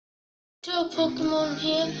To Pokemon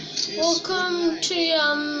here. Welcome to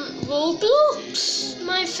Roblox.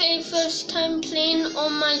 My first time playing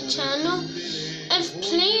on my channel. I've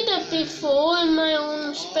played it before in my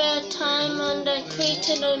own spare time and I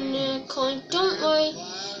created a new account. Don't worry,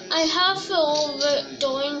 I have it all written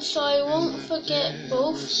down so I won't forget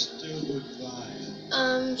both.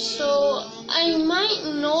 So I might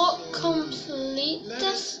not complete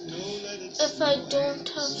this if I don't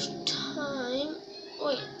have time.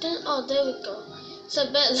 Wait, oh, there we go. It's a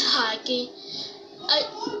bit laggy. I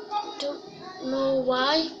don't know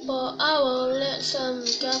why, but well, let's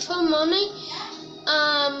gather money.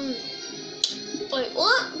 Wait,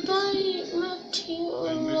 what? Buy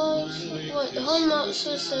materials. Wait, how much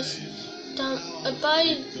is this? Damn, I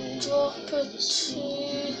buy dropper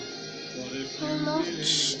to how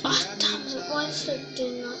much? Ah, damn it, why is it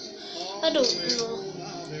doing that? I don't know.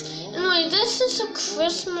 Anyway, this is a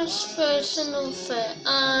Christmas version of it.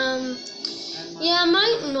 Yeah, I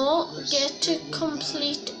might not get to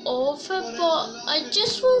complete all of it, but I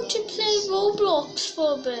just want to play Roblox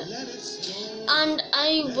for a bit. And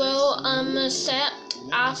I will accept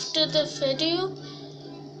after the video.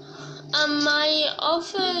 My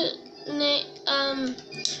other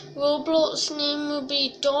Roblox name will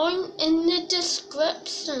be down in the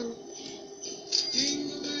description.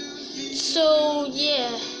 So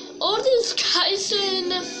yeah, all these guys are in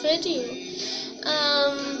the video.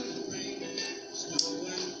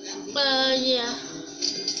 Yeah.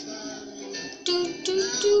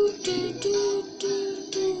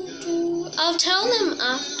 I'll tell them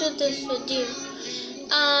after this video.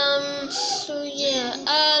 So yeah.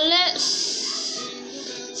 Let's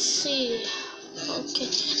see. Okay.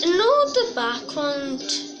 I know the background.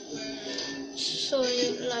 So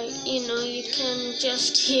like you can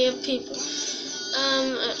just hear people.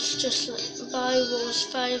 It's just like buy was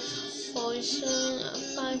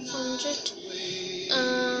 5,500.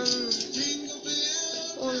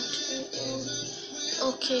 1, 2,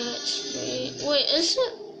 1. Okay, it's free. Wait, is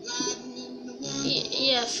it?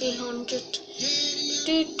 Yeah, 300.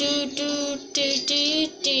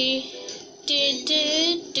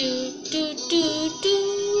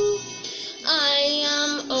 I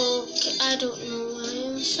am okay. I don't know why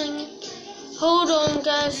I'm singing. Hold on,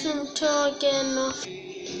 guys, until I get enough.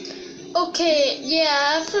 Okay, yeah, I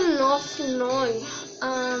have enough now.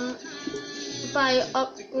 By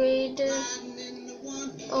upgrading.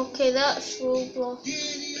 Okay, that's Roblox.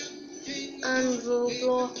 And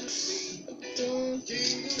Roblox again.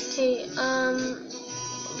 Okay,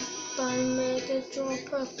 by Mega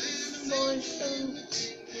Dropper 1,000.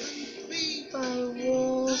 By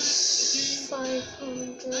walls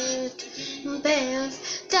 500. Bears,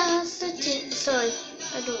 that's the thing. Sorry,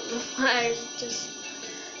 I don't know why I just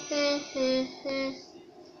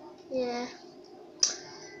yeah.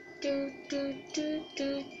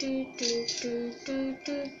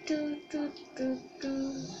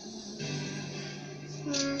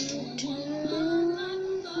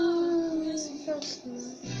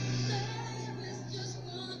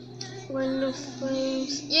 When the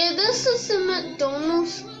flames. Yeah, this is the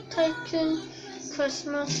McDonald's tycoon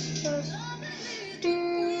Christmas first.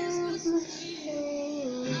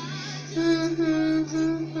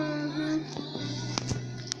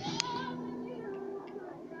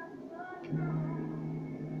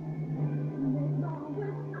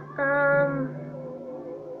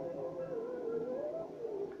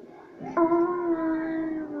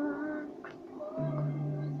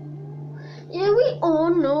 Yeah, we all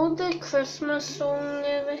know the Christmas song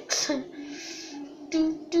lyrics.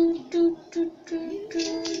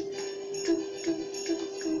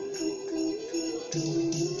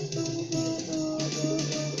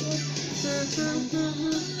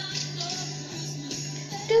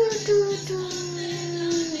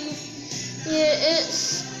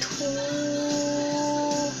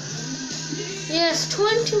 Yeah, it's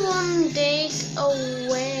 21 days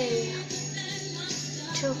away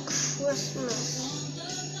to Christmas.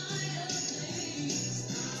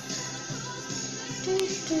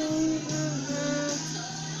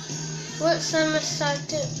 What's I'm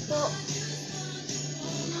excited for?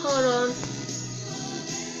 Hold on.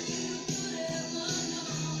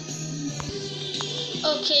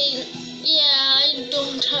 Okay, yeah, I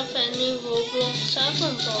don't have any Roblox. I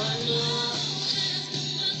haven't bought any.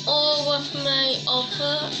 Or with my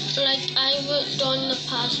offer, like I wrote down the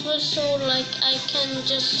password, so like I can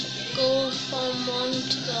just go from one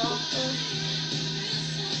to the other.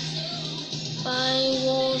 Buy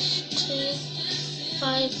walls 2,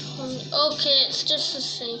 500. Okay, it's just the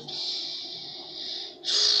same.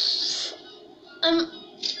 I'm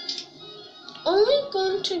only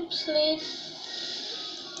going to play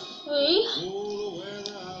free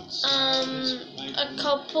a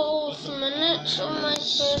couple of minutes on my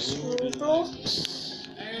first Roblox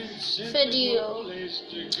video.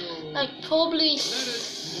 Like probably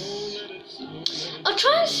I'll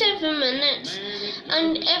try 7 minutes,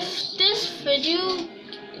 and if this video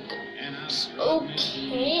is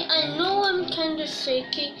okay, I know I'm kinda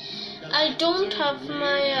shaky. I don't have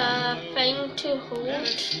my thing to hold,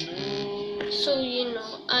 so you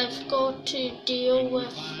know I've got to deal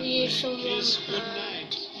with using one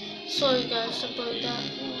hand. Sorry guys about that.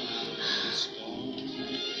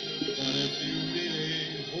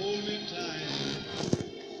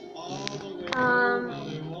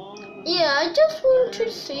 Yeah, I just want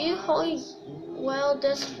to see how well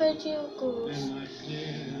this video goes.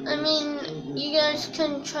 I mean, you guys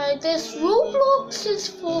can try this. Roblox is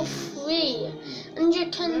for free, and you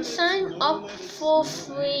can sign up for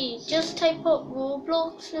free. Just type up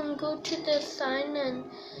Roblox and go to the sign in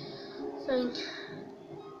thing.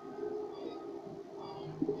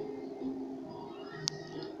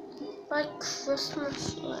 Like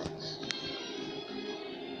Christmas lights.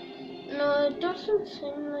 No, it doesn't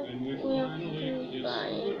seem like we have to buy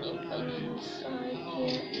anything inside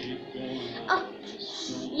yet. Oh,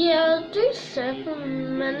 yeah, I'll do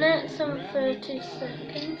 7 minutes and 30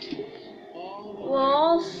 seconds. Well,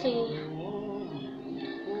 I'll see.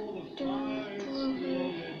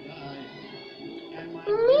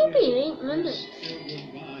 Maybe 8 minutes.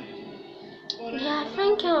 Yeah, I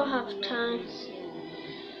think I'll have time.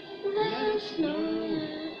 Let us know.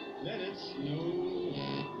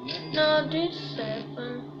 No, I'll do 7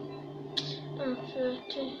 and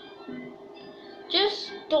 30.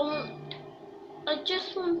 I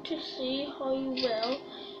just want to see how well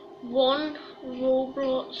one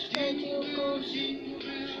Roblox video goes.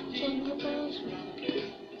 Jingle bells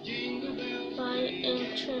by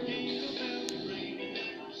entrance.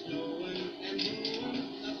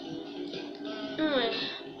 Anyway,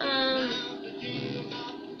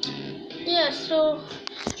 yeah, so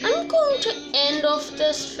I'm going to end off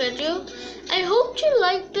this video. I hope you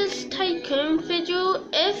like this tycoon video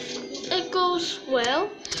if it goes well,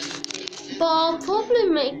 but I'll probably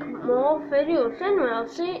make more videos. Anyway, I'll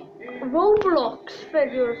see Roblox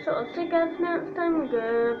videos, so I'll see you guys next time.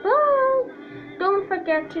 Goodbye. Don't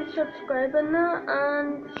forget to subscribe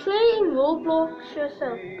and play Roblox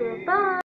yourself. Goodbye.